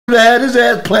had his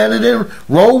ass planted in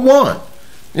row one.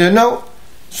 You know?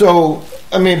 So,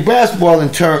 I mean, basketball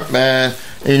and turf, man,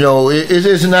 you know,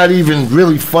 it's not even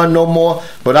really fun no more.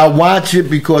 But I watch it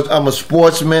because I'm a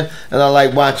sportsman and I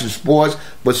like watching sports.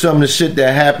 But some of the shit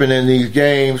that happen in these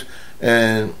games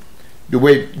and the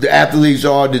way the athletes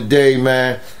are today,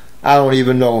 man, I don't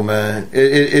even know, man.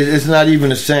 It's not even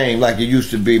the same like it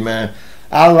used to be, man.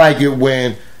 I like it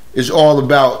when it's all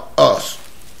about us.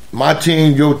 My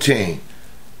team, your team.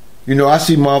 You know, I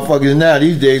see motherfuckers now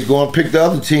these days going to pick the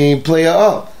other team player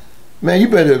up. Man, you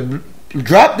better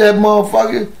drop that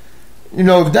motherfucker. You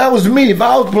know, if that was me, if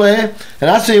I was playing, and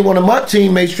I seen one of my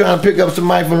teammates trying to pick up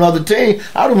somebody from another team,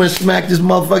 I would have been smacked this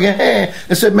motherfucking hand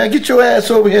and said, man, get your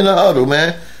ass over here in the huddle,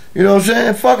 man. You know what I'm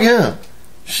saying? Fuck him.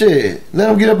 Shit. Let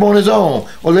him get up on his own.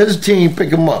 Or let his team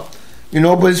pick him up. You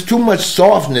know, but it's too much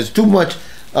softness, too much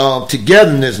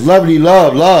togetherness, lovely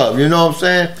love. You know what I'm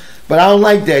saying? But I don't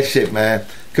like that shit, man.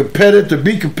 Competitive, to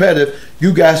be competitive,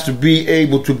 you got to be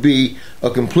able to be a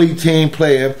complete team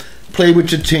player, play with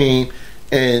your team,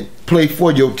 and play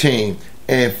for your team,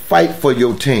 and fight for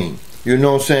your team. You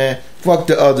know what I'm saying? Fuck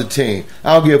the other team.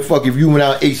 I don't give a fuck if you went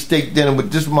out and ate steak dinner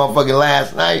with this motherfucker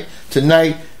last night.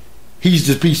 Tonight, he's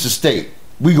the piece of steak.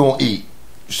 We gonna eat.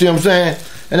 You see what I'm saying?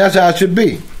 And that's how it should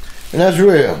be. And that's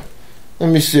real. Let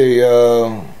me see.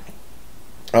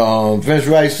 Vince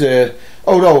Wright said,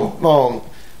 oh no,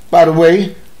 by the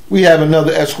way, we have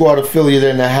another X Squad affiliate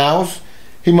in the house.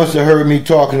 He must have heard me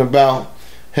talking about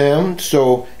him,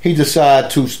 so he decided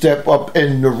to step up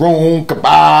in the room.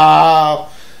 Kabow!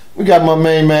 We got my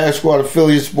main man, X Squad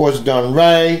affiliate, Sports Done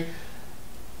Right.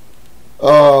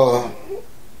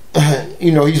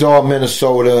 You know, he's all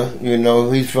Minnesota. You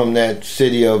know, he's from that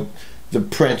city of the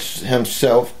Prince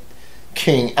himself,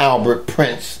 King Albert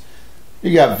Prince.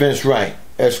 You got Vince Wright,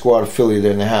 X Squad affiliate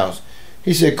in the house.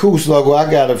 He said, cool, Sluggo,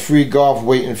 I got a free golf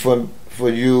waiting for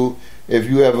you if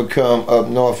you ever come up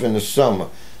north in the summer.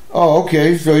 Oh,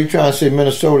 okay, so you trying to say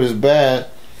Minnesota is bad,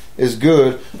 is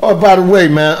good. Oh, by the way,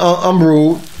 man, I'm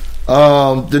rude.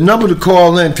 The number to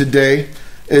call in today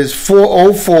is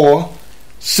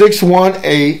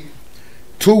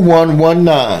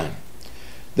 404-618-2119.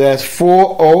 That's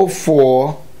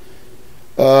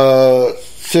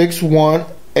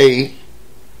 404-618,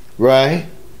 right?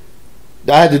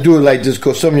 I had to do it like this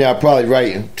because some of y'all probably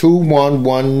writing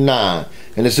 2119,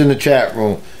 and it's in the chat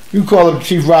room. You call up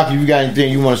Chief Rocka if you got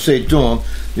anything you want to say to him.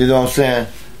 You know what I'm saying?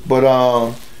 But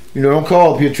you know, don't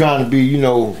call up here trying to be, you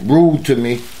know, rude to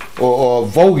me or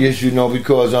bogus, you know,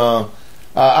 because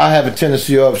I have a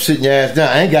tendency of sitting your ass down.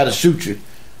 I ain't got to shoot you.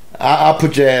 I'll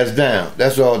put your ass down.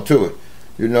 That's all to it.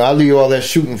 You know, I leave all that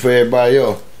shooting for everybody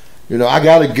else. You know, I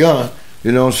got a gun.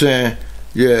 You know what I'm saying?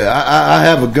 Yeah, I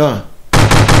have a gun.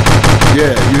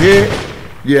 Yeah, you hear it?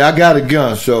 Yeah, I got a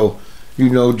gun. So, you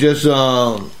know, just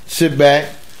sit back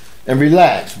and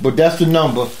relax. But that's the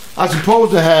number. I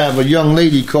supposed to have a young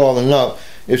lady calling up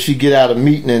if she get out of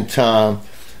meeting in time.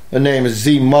 Her name is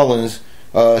Z Mullins.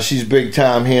 She's big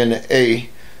time here in the A.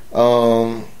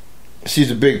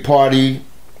 She's a big party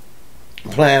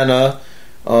planner.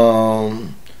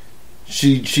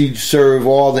 She serve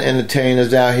all the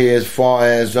entertainers out here as far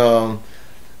as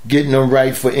getting them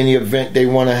right for any event they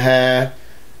want to have.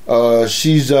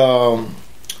 She's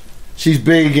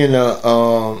big in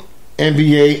the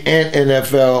NBA and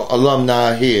NFL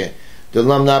alumni here. The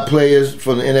alumni players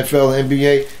for the NFL and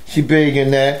NBA, she big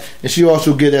in that. And she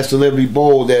also get that Celebrity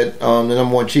Bowl that the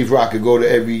number one Chief Rocka go to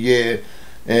every year.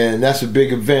 And that's a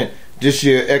big event. This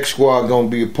year, X Squad going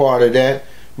to be a part of that.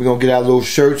 We're going to get our little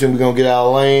shirts and we're going to get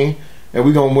our lane. And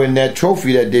we're going to win that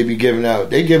trophy that they be giving out.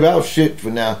 They give out shit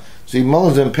for now. See,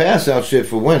 Mullins didn't pass out shit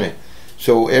for winning.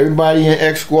 So everybody in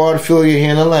X Squad affiliate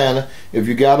here in Atlanta, if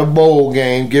you got a bowl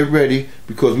game, get ready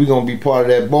because we're going to be part of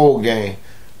that bowl game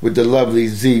with the lovely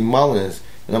Z Mullins.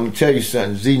 And I'm going to tell you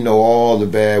something. Z know all the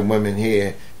bad women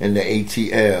here in the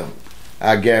ATL.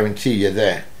 I guarantee you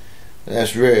that.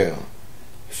 That's real.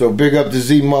 So big up to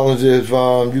Z Mullins. If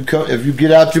you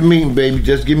get out your meeting, baby,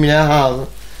 just give me that holler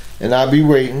and I'll be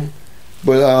waiting.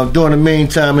 But during the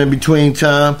meantime, in between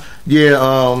time,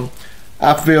 yeah,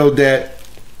 I feel that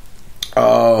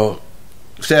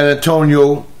San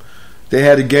Antonio, they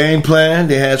had a game plan,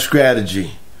 they had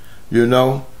strategy. You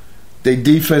know, their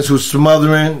defense was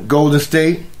smothering Golden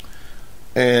State,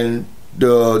 and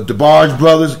the DeBarge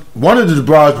brothers. One of the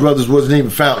DeBarge brothers wasn't even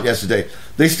found yesterday.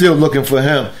 They still looking for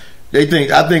him. I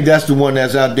think that's the one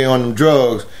that's out there on them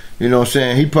drugs. You know what I'm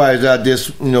saying? He probably is out there,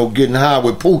 you know, getting high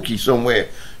with Pookie somewhere.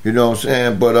 You know what I'm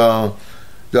saying? But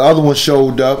the other one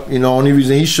showed up. You know, only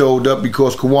reason he showed up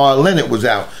because Kawhi Leonard was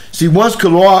out. See, once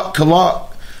Leonard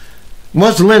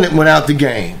went out the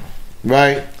game,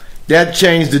 right? that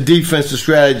changed the defensive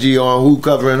strategy on who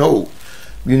covering who.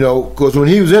 You know, because when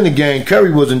he was in the game,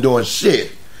 Curry wasn't doing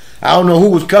shit. I don't know who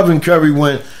was covering Curry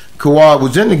when Kawhi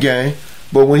was in the game,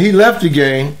 but when he left the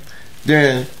game,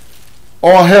 then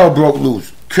all hell broke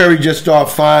loose. Curry just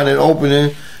started finding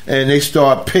opening, and they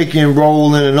start picking,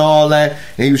 rolling, and all that,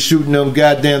 and he was shooting them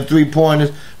goddamn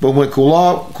three-pointers. But when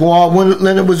Kawhi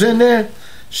Leonard was in there,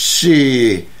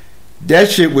 shit, that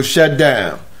shit was shut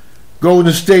down.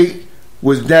 Golden State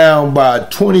was down by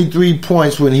 23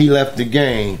 points when he left the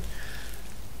game,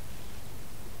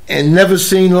 and never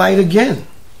seen light again.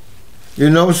 You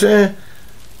know what I'm saying?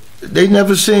 They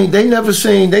never seen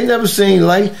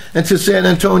light until San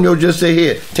Antonio just said,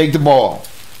 here, take the ball.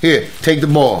 Here, take the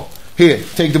ball. Here,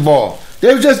 take the ball.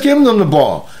 They were just giving them the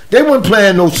ball. They weren't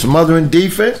playing no smothering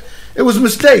defense. It was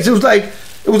mistakes. It was like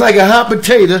a hot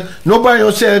potato. Nobody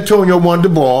on San Antonio wanted the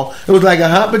ball. It was like a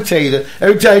hot potato.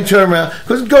 Every time you turn around,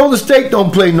 because Golden State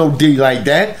don't play no D like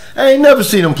that. I ain't never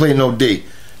seen them play no D.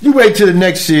 You wait till the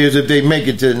next series if they make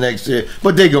it to the next series,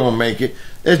 but they gonna make it.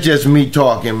 It's just me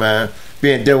talking, man.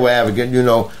 Being devil advocate, you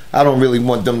know, I don't really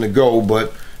want them to go,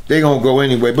 but they gonna go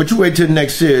anyway. But you wait till the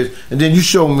next series, and then you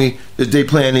show me that they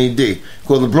playing any D.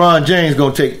 Because LeBron James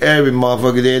gonna take every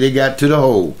motherfucker there they got to the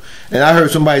hole. And I heard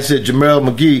somebody said Jamel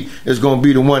McGee is gonna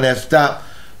be the one that stopped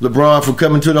LeBron from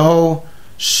coming to the hole.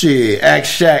 Shit,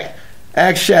 ask Shaq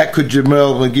could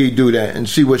Jamel McGee do that, and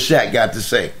see what Shaq got to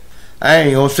say. I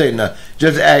ain't gonna say nothing.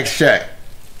 Just ask Shaq.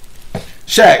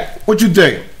 Shaq, what you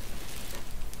think?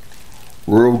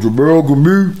 Well, Jamel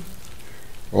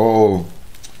McGee,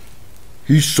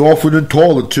 he's softer than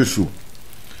toilet tissue.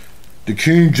 The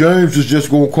King James is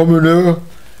just gonna come in there.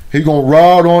 He gonna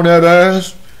ride on that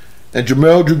ass. And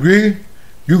Jamel McGee,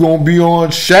 you gonna be on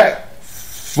Shaq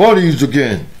Funnies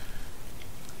again.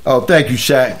 Oh, thank you,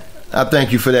 Shaq. I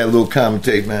thank you for that little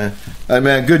commentate, man. Hey,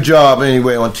 man, good job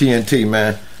anyway on TNT,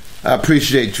 man. I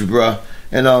appreciate you, bro.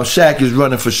 And Shaq is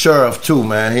running for sheriff too,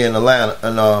 man, here in Atlanta.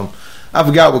 And I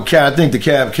forgot what county. I think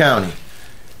DeKalb County.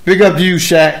 Big up to you,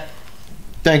 Shaq.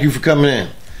 Thank you for coming in.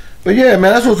 But yeah,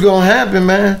 man, that's what's gonna happen,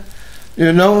 man.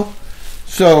 You know.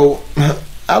 So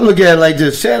I look at it like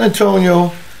this: San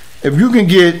Antonio, if you can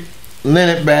get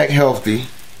Leonard back healthy,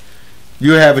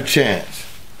 you have a chance.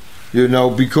 You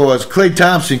know, because Klay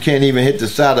Thompson can't even hit the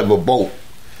side of a boat.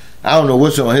 I don't know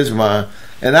what's on his mind.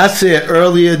 And I said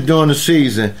earlier during the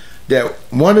season that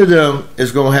one of them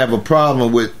is going to have a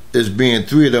problem with is being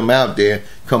three of them out there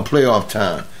come playoff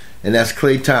time. And that's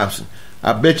Klay Thompson.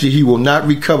 I bet you he will not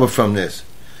recover from this.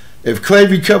 If Klay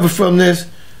recovers from this,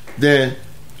 then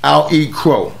I'll eat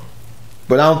crow.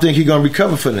 But I don't think he's going to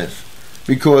recover from this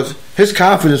because his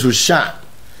confidence was shot.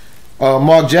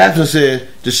 Mark Jackson said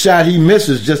the shot he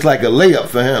misses just like a layup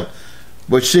for him.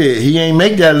 But shit, he ain't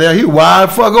make that layup. He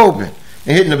wide fuck open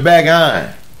and hitting the back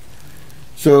iron.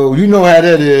 So you know how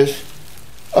that is.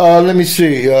 Let me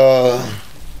see.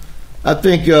 I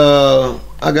think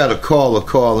I got a caller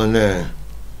calling there.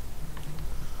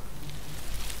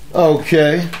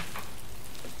 Okay.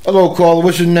 Hello, caller.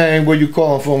 What's your name? Where you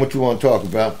calling from? What you want to talk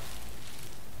about?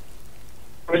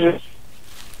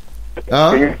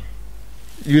 Huh?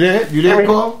 You there? You there,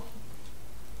 call?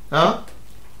 Huh?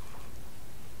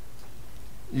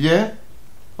 Yeah?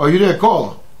 Oh, you there,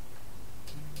 caller?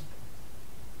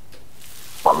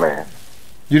 My man.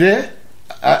 You there?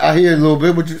 I hear a little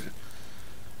bit. But you?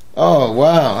 Oh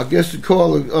wow! I guess the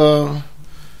caller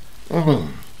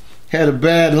had a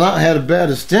bad line, had a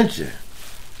bad extension.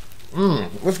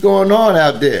 What's going on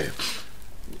out there?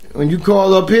 When you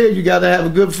call up here, you got to have a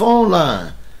good phone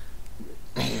line.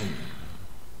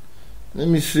 Let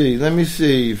me see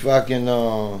if I can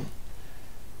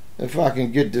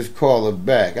get this caller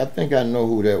back. I think I know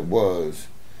who that was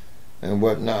and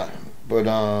whatnot. But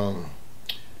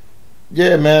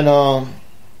yeah, man,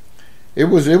 it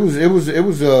was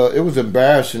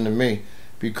embarrassing to me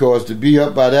because to be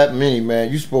up by that many,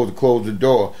 man, you supposed to close the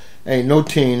door. Ain't no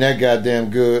team that goddamn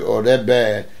good or that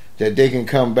bad that they can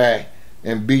come back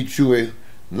and beat you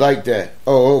like that.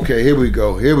 Oh, okay, here we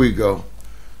go.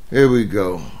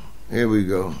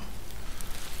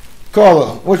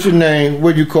 Caller, what's your name?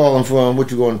 Where you calling from? What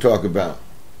you going to talk about?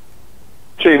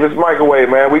 Chief, it's Microwave,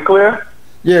 man. We clear?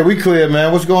 Yeah, we clear,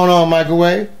 man. What's going on,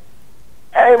 Microwave?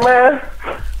 Hey, man.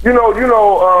 You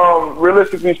know,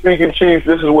 realistically speaking, Chief,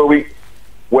 this is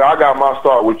where I got my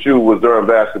start with you was during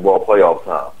basketball playoff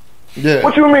time. Yeah.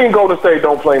 What you mean Golden State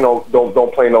don't play no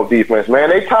defense, man?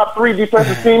 They top 3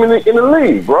 defensive team in the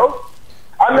league, bro.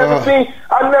 I never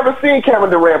seen Kevin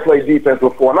Durant play defense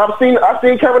before, and I've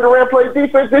seen Kevin Durant play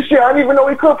defense this year. I didn't even know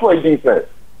he could play defense.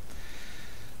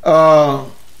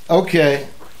 Okay.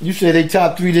 You say they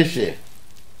top 3 this year?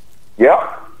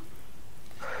 Yep.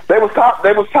 They was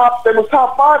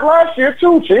top 5 last year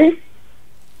too, Chief.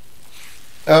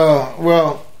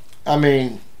 Well, I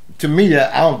mean, to me,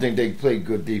 I don't think they play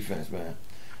good defense, man.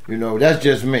 You know, that's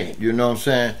just me. You know what I'm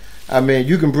saying? I mean,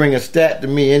 you can bring a stat to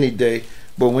me any day,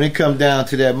 but when it comes down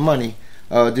to that money,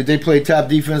 did they play top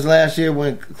defense last year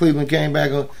when Cleveland came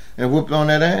back and whooped on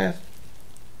that ass?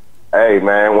 Hey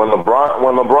man, when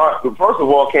LeBron, first of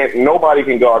all, nobody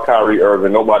can guard Kyrie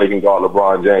Irving, nobody can guard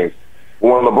LeBron James.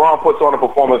 When LeBron puts on a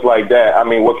performance like that, I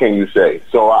mean, what can you say?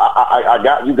 So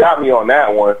you got me on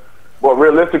that one. But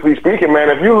realistically speaking, man,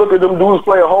 if you look at them dudes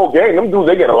play a whole game, them dudes,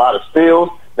 they get a lot of steals,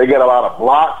 they get a lot of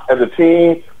blocks as a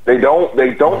team. They don't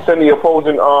send the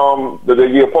opposing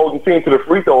the opposing team to the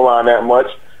free throw line that much.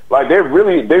 Like they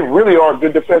really are a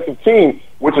good defensive team,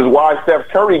 which is why Steph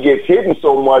Curry gets hidden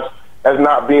so much as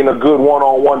not being a good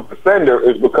one-on-one defender,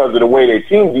 is because of the way their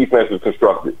team defense is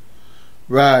constructed.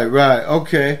 Right.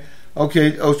 Okay.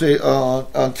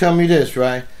 Tell me this,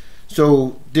 right?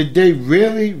 So did they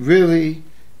really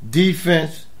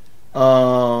defense?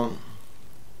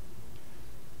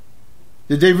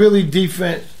 Did they really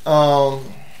defense? No,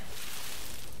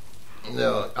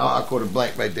 I caught a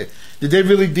blank right there. Did they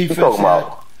really defense?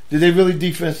 Did they really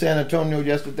defense San Antonio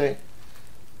yesterday?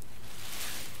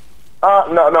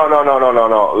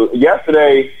 No.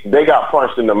 Yesterday, they got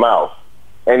punched in the mouth.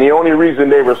 And the only reason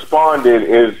they responded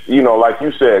is, like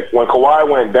you said, when Kawhi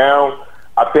went down,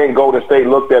 I think Golden State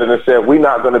looked at it and said, we're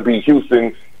not going to beat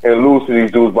Houston and lose to these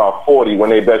dudes by 40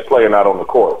 when their best player not on the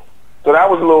court. So that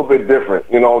was a little bit different.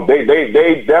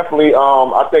 They definitely,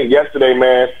 I think yesterday,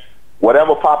 man,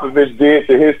 whatever Popovich did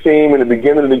to his team in the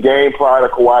beginning of the game prior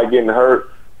to Kawhi getting hurt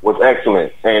was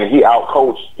excellent. And he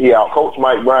outcoached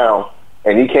Mike Brown.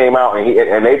 And he came out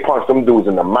and they punched them dudes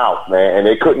in the mouth, man, and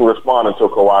they couldn't respond until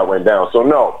Kawhi went down. So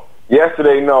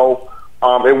yesterday,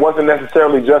 it wasn't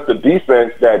necessarily just the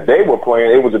defense that they were playing;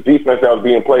 it was a defense that was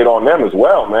being played on them as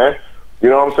well, man. You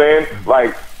know what I'm saying?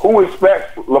 Like, who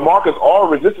expects LaMarcus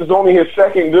Aldridge? This is only his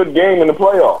second good game in the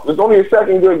playoffs. It's only his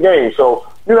second good game, so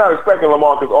you're not expecting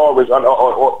LaMarcus Aldridge,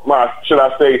 or should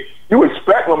I say, you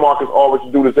expect LaMarcus Aldridge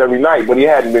to do this every night, but he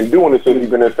hadn't been doing it since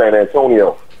he's been in San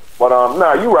Antonio. But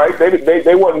you're right.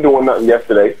 They wasn't doing nothing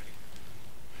yesterday.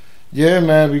 Yeah,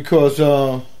 man, because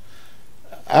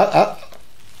I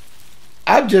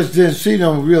just didn't see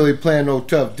them really playing no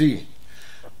tough D.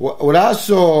 What I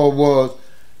saw was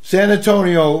San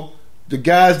Antonio, the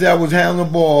guys that was handling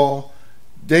the ball,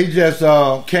 they just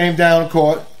came down the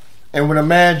court, and when a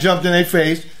man jumped in their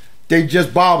face, they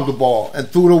just bobbled the ball and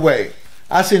threw it away.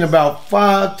 I seen about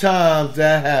 5 times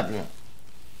that happening.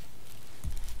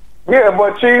 Yeah,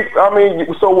 but Chief, I mean,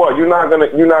 so what? You're not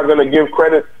gonna give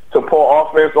credit to poor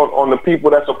offense on the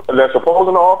people that's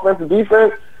opposing the offense and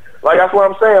defense. Like, that's what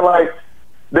I'm saying. Like,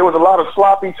 there was a lot of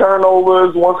sloppy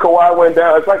turnovers once Kawhi went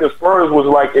down. It's like the Spurs was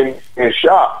like in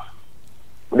shock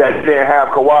that they didn't have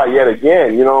Kawhi yet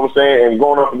again. You know what I'm saying? And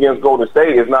going up against Golden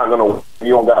State is not gonna. You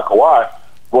don't got Kawhi,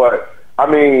 but I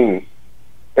mean,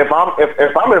 if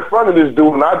I'm in front of this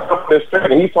dude and I jump in his face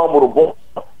and he fumbled the ball.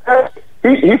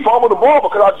 He fumbled the ball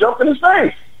because I jumped in his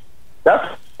face.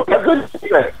 That's good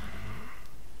defense.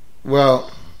 Well,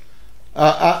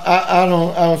 I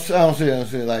don't see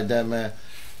it like that, man.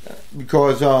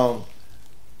 Because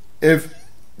if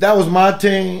that was my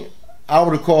team, I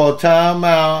would have called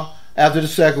timeout after the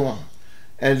second one,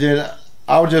 and then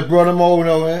I would just brought them over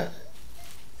there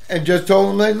and just told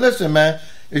them, like, listen, man,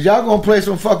 is y'all gonna play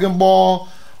some fucking ball?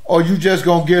 Or you just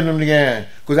going to give them the game?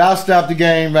 Because I'll stop the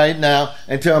game right now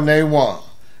and tell them they won.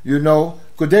 You know?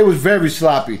 Because they was very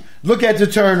sloppy. Look at the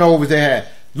turnovers they had.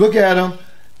 Look at them.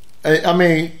 I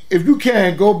mean, if you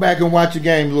can, go back and watch the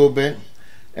game a little bit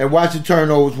and watch the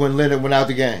turnovers when Leonard went out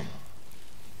the game.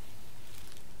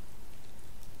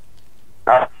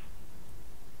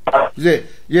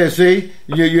 Yeah, see?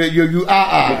 You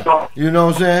You know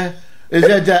what I'm saying? Is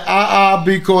that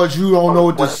because you don't know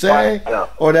what to say?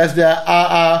 Or that's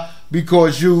that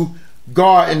because you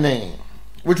gardening?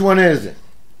 Which one is it?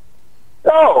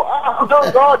 No, I'm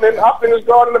done gardening. I finished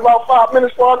gardening about 5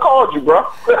 minutes before I called you, bro.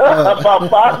 About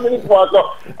 5 minutes before I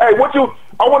called. Hey,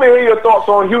 I want to hear your thoughts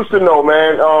on Houston, though,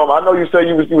 man. I know you said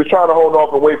you was trying to hold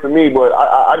off and wait for me, but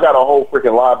I got a whole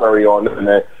freaking library on this,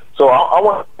 man. So I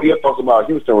want to hear your thoughts about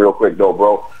Houston real quick, though,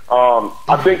 bro.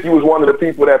 I think you was one of the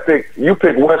people that picked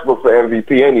Westbrook for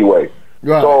MVP anyway.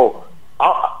 Right. So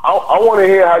I want to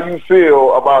hear how you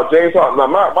feel about James Harden.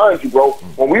 Now, mind you, bro,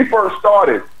 when we first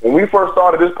started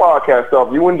this podcast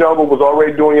stuff, you and Jungle was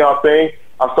already doing y'all thing.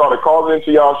 I started calling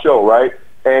into y'all show, right?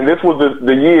 And this was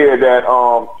the year that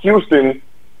Houston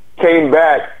came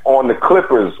back on the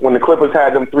Clippers when the Clippers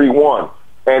had them 3-1.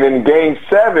 And in Game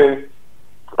 7,